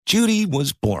Judy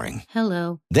was boring.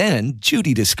 Hello. Then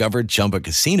Judy discovered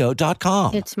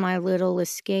ChumbaCasino.com. It's my little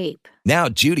escape. Now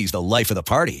Judy's the life of the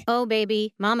party. Oh,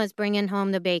 baby, mama's bringing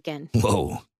home the bacon.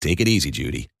 Whoa, take it easy,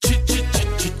 Judy.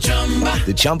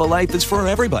 The Chumba life is for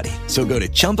everybody. So go to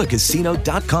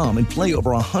ChumbaCasino.com and play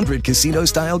over 100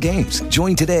 casino-style games.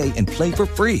 Join today and play for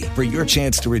free for your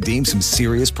chance to redeem some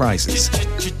serious prizes.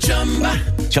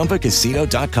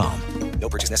 ChumbaCasino.com. No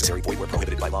purchase necessary. Void where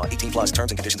prohibited by law. 18 plus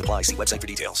terms and conditions apply. See website for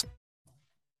details.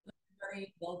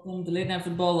 Welcome to Late Night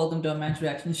Football. Welcome to our match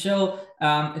reaction show.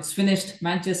 It's finished.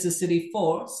 Manchester City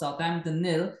 4, Southampton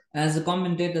 0. And as the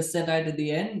commentator said right at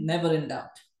the end, never in doubt.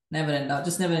 Never in doubt.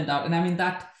 Just never in doubt. And I mean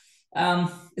that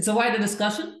it's a wider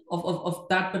discussion of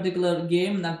that particular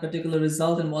game, that particular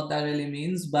result and what that really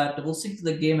means. But we'll stick to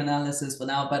the game analysis for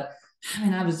now. But I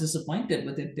mean, I was disappointed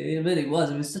with it. It really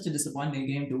was. It was such a disappointing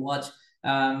game to watch.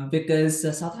 Because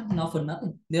Southampton offered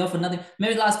nothing. They offered nothing.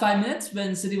 Maybe the last 5 minutes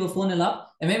when City were 4-0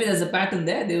 up, and maybe there's a pattern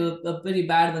there. They were pretty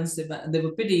bad when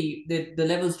the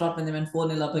levels dropped when they went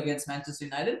 4-0 up against Manchester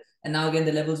United, and now again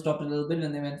the levels dropped a little bit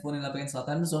when they went 4-0 up against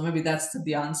Southampton. So maybe that's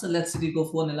the answer. Let City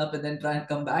go 4-0 up and then try and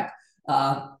come back.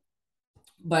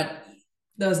 But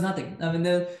there was nothing. I mean,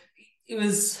 it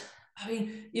was. I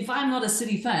mean, if I'm not a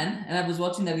City fan and I was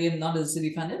watching that game not as a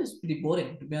City fan, it was pretty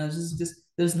boring, to be honest. It's just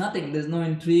there's nothing. There's no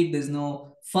intrigue. There's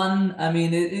no fun. I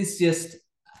mean, it's just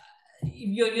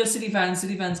you're City fans.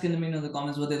 City fans can let me know in the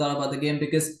comments what they thought about the game,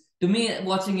 because to me,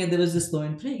 watching it, there was just no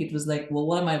intrigue. It was like, well,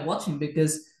 what am I watching?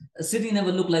 Because City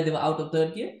never looked like they were out of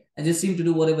third gear and just seemed to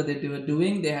do whatever they were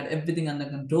doing. They had everything under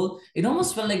control. It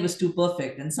almost felt like it was too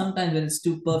perfect. And sometimes when it's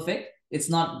too perfect, it's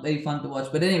not very fun to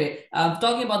watch. But anyway,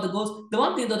 talking about the goals, the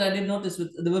one thing that I did notice,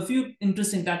 there were a few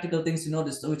interesting tactical things to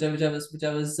notice, which I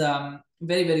was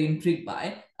very, very intrigued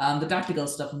by. The tactical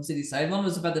stuff from City side. One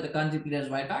was the fact that Akanji played as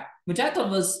right back, which I thought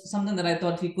was something that I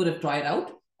thought he could have tried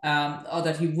out, or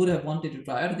that he would have wanted to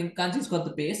try out. I think Akanji's got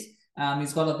the pace.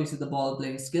 He's got obviously the ball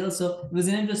playing skill. So it was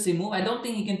an interesting move. I don't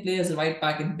think he can play as a right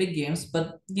back in big games,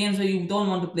 but games where you don't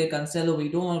want to play Cancelo, where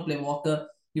you don't want to play Walker,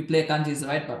 you play Kanji as the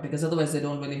right back, because otherwise they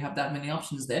don't really have that many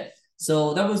options there.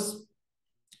 So that was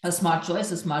a smart choice,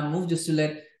 a smart move, just to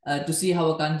let to see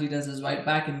how Akanji does as right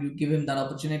back, and you give him that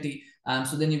opportunity.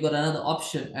 So then you've got another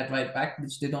option at right back,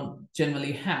 which they don't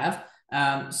generally have.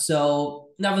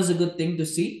 So that was a good thing to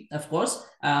see, of course.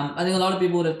 I think a lot of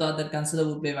people would have thought that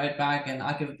Cancelo would play right back and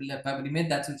Ake would play left back, but he made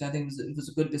that switch. I think it was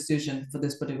a good decision for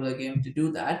this particular game to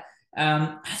do that.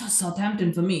 I thought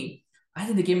Southampton, for me, I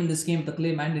think they came in this game with the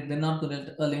clear mandate. We're not going to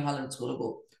let Erling Haaland score a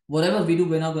goal. Whatever we do,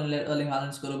 we're not going to let Erling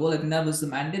Haaland score a goal. I think that was the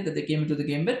mandate that they came into the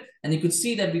game with. And you could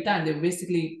see it every time. They were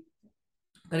basically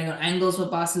cutting out angles for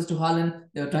passes to Haaland.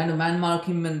 They were trying to man mark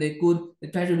him when they could. They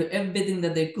tried to do everything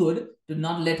that they could to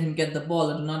not let him get the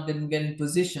ball or to not let him get in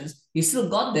positions. He still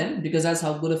got them, because that's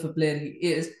how good of a player he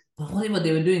is. But whatever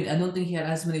they were doing, I don't think he had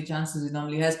as many chances as he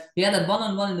normally has. He had that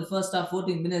one-on-one in the first half,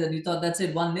 14 minutes, and you thought, that's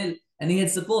it, 1-0. And he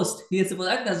hits the post. I think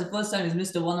that's the first time he's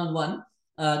missed a one-on-one,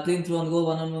 clean through on goal,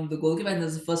 one-on-one with the goalkeeper. And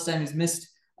that's the first time he's missed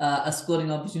a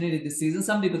scoring opportunity this season.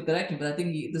 Somebody could correct me, but I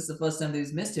think this is the first time that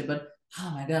he's missed it. But oh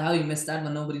my God, how he missed that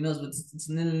one, nobody knows. But it's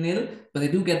 0-0. But they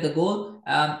do get the goal.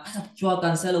 I thought Joao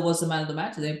Cancelo was the man of the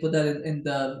match. They put that in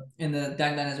the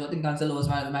tagline as well. I think Cancelo was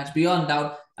man of the match, beyond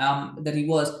doubt. That he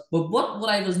was. But what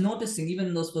I was noticing, even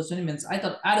in those first 20 minutes, I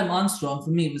thought Adam Armstrong,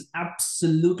 for me, was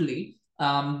absolutely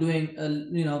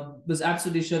was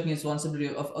absolutely shirking his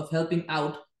responsibility of helping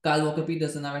out Kyle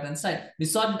Walker-Peters on the right-hand side. We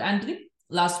saw it with Anthony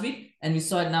last week, and we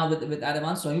saw it now with Adam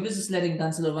Armstrong. He was just letting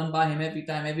Cancelo run by him every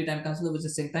time. Every time Cancelo was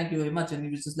just saying, thank you very much, and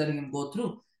he was just letting him go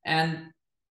through. And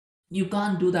you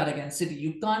can't do that against City.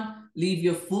 You can't leave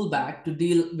your fullback to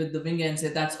deal with the winger and say,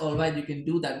 that's all right, you can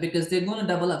do that, because they're going to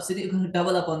double up. City are going to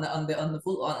double up on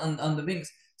the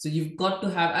wings. So you've got to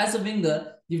have, as a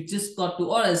winger, you've just got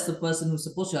to, or as the person who's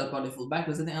supposed to help out your fullback,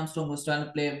 because I think Armstrong was trying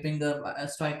to play a winger, a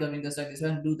striker, he's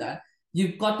trying to do that.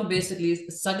 You've got to basically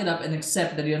suck it up and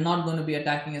accept that you're not going to be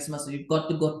attacking as much. So you've got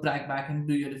to go track back and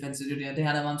do your defensive duty. I think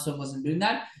Adam Armstrong wasn't doing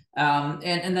that.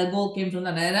 And that goal came from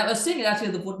that. And I was saying it actually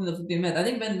at the 14th or 15th minute. I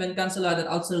think when Cancelo had that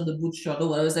outside of the boot shot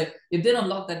over, I was like, if they don't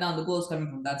lock that down, the goal's coming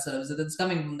from that side. So it's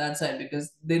coming from that side,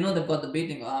 because they know they've got the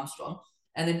baiting of Armstrong.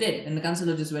 And they did. And the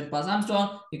Cancelo just went past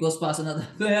Armstrong. He goes past another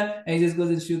player and he just goes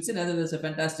and shoots it. And it was a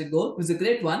fantastic goal. It was a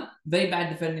great one. Very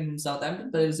bad defending from Southampton,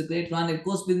 but it was a great run. It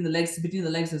goes between the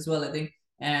legs as well, I think.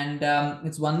 And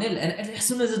it's 1-0. And as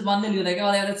soon as it's 1-0, you're like,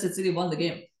 oh yeah, that's it. City won the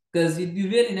game. Because you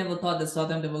really never thought that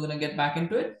Southampton were going to get back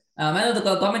into it. I know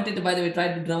the commentator, by the way,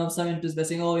 tried to drum up some interest by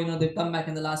saying, oh, they've come back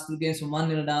in the last two games from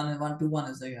 1-0 down and 1-2-1.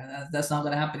 It's like, that's not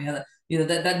going to happen.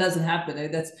 that doesn't happen.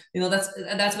 Right? That's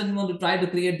when you want to try to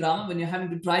create drama, when you're having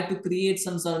to try to create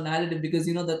some sort of narrative, because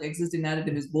that existing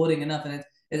narrative is boring enough, and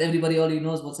everybody already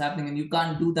knows what's happening, and you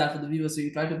can't do that for the viewer. So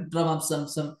you try to drum up some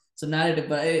narrative,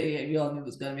 but we all knew it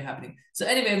was going to be happening. So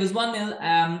anyway, it was 1-0,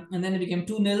 and then it became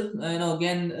 2-0.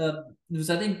 Again, it was,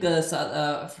 I think,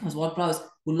 was Ward-Prowse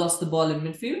who lost the ball in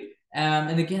midfield,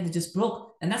 and again it just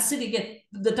broke. And that City, again,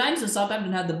 the times that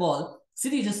Southampton had the ball,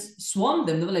 City just swarmed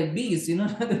them. They were like bees, they were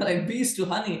like bees to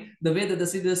honey. The way that the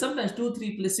City, there's sometimes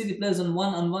 2-3 City players on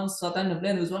one Southampton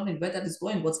player. I was wondering where that is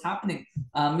going, what's happening.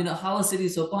 How is City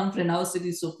so confident? How is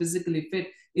City so physically fit?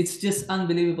 It's just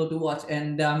unbelievable to watch.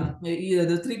 And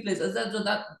the 3 players,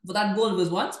 that goal was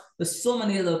once. There's so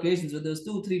many other occasions where there was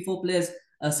 2, 3, 4 players,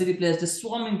 City players just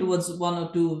swarming towards 1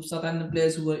 or 2 Southampton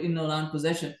players who were in or around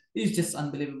possession. It's just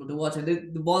unbelievable to watch. And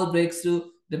the ball breaks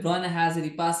through. De Bruyne has it. He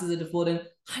passes it to Foden.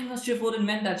 I'm not sure Foden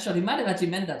meant that shot. He might have actually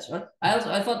meant that shot. I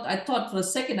thought for a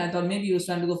second, maybe he was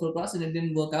trying to go for a cross and it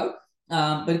didn't work out.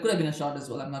 But it could have been a shot as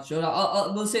well. I'm not sure.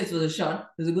 We'll say it was a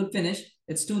shot. It was a good finish.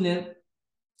 It's 2-0.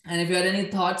 And if you had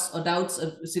any thoughts or doubts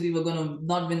if City were going to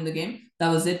not win the game, that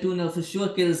was it. 2-0 for sure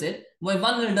kills it. Well,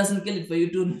 1-0 doesn't kill it for you.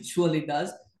 2-0 surely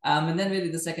does. And then really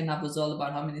the second half was all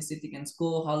about how many City can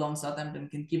score, how long Southampton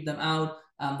can keep them out,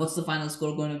 what's the final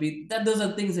score going to be. Those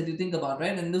are things that you think about,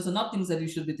 right? And those are not things that you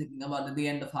should be thinking about at the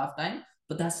end of halftime,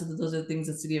 but those are things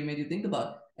that City have made you think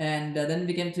about. And then it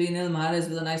became 3-0. Mahrez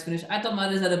with a nice finish. I thought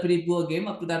Mahrez had a pretty poor game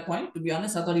up to that point, to be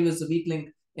honest. I thought he was a weak link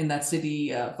in that City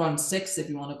front 6, if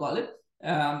you want to call it.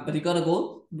 But he got a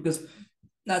goal because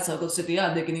that's how good City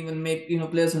are. They can even make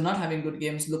players who are not having good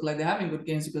games look like they're having good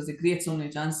games because they create so many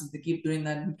chances. They keep doing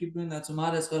that and keep doing that. So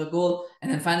Mahrez got a goal,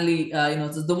 and then finally,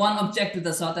 the one objective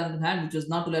that Southampton had, which was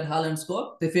not to let Haaland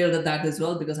score. They failed at that as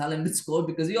well because Haaland did score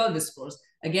because he always scores.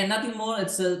 Again, nothing more.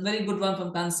 It's a very good one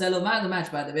from Cancelo. Man of the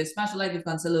match, by the way. Smash a like if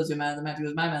Cancelo is your man of the match. He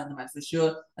was my man of the match for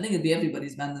sure. I think it'd be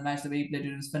everybody's man of the match. The way he played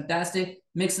it was fantastic.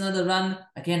 Makes another run.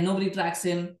 Again, nobody tracks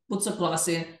him. Puts a cross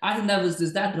in. I think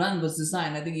that run was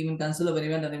designed. I think even Cancelo, when he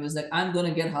went on, he was like, I'm going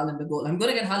to get Haaland a goal. I'm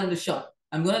going to get Haaland a shot.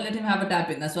 I'm going to let him have a tap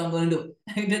in. That's what I'm going to do.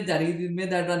 He did that. He made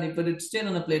that run. He put it straight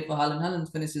on the plate for Haaland.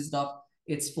 Haaland finishes it off.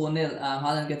 It's 4-0.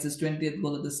 Haaland gets his 20th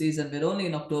goal of the season. We're only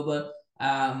in October.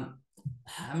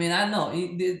 I don't know.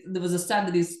 There was a stat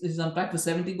that he's on track for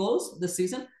 70 goals this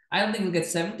season. I don't think he'll get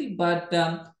 70, but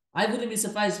I wouldn't be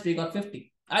surprised if he got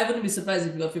 50. I wouldn't be surprised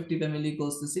if he got 50 Premier League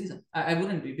goals this season. I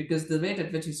wouldn't be, because the rate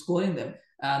at which he's scoring them,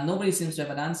 nobody seems to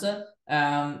have an answer,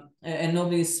 and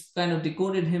nobody's kind of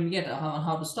decoded him yet on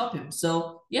how to stop him.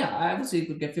 So yeah, I would say he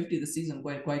could get 50 this season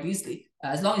quite easily,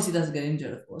 as long as he doesn't get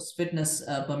injured, of course. Fitness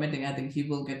permitting, I think he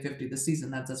will get 50 this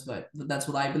season. That's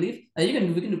what I believe. We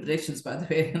can do predictions, by the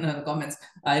way, in the comments.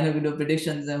 I know we do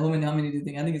predictions. How many do you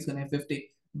think? I think it's going to have 50.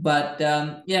 But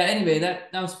anyway,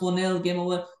 that was 4-0, game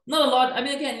over. Not a lot.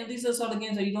 Again, these are sort of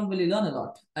games that you don't really learn a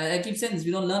lot. I keep saying this,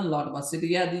 we don't learn a lot about City.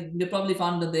 Yeah, they probably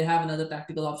found that they have another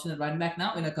tactical option at right back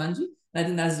now in Akanji. I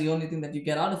think that's the only thing that you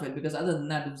get out of it, because other than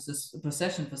that, it was just a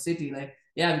procession for City. Like,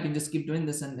 yeah, we can just keep doing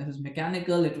this, and it was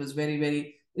mechanical. It was very,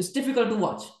 very. It's difficult to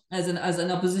watch as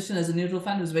an opposition, as a neutral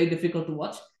fan. It was very difficult to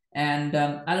watch, and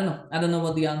I don't know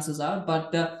what the answers are.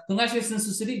 But congratulations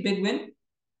to City, big win,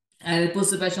 and it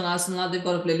puts the pressure on Arsenal. Now they've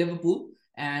got to play Liverpool,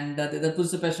 and that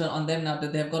puts the pressure on them now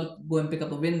that they've got to go and pick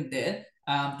up a win there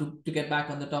to get back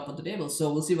on the top of the table.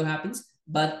 So we'll see what happens.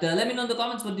 But let me know in the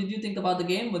comments, what did you think about the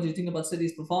game? What did you think about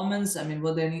City's performance?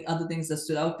 Were there any other things that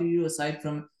stood out to you aside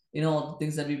from the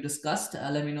things that we've discussed?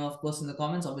 Let me know, of course, in the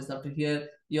comments. Always love to hear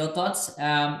your thoughts.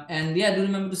 And yeah, do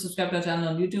remember to subscribe to our channel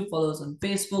on YouTube. Follow us on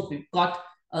Facebook. We've got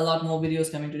a lot more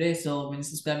videos coming today. So when you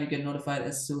subscribe, you get notified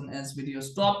as soon as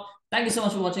videos drop. Thank you so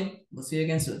much for watching. We'll see you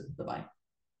again soon. Bye-bye.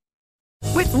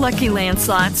 With Lucky Land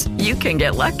Slots, you can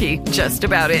get lucky just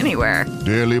about anywhere.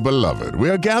 Dearly beloved, we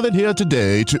are gathered here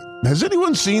today to... Has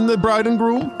anyone seen the bride and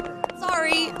groom?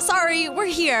 Sorry, we're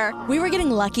here. We were getting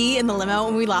lucky in the limo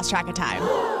and we lost track of time.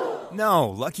 No,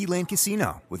 Lucky Land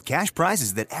Casino, with cash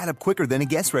prizes that add up quicker than a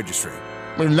guest registry.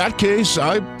 In that case,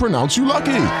 I pronounce you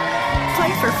lucky.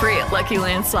 Play for free at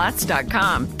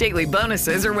LuckyLandSlots.com. Daily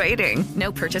bonuses are waiting.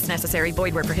 No purchase necessary.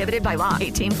 Void where prohibited by law.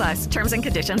 18+. Terms and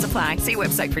conditions apply. See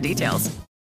website for details.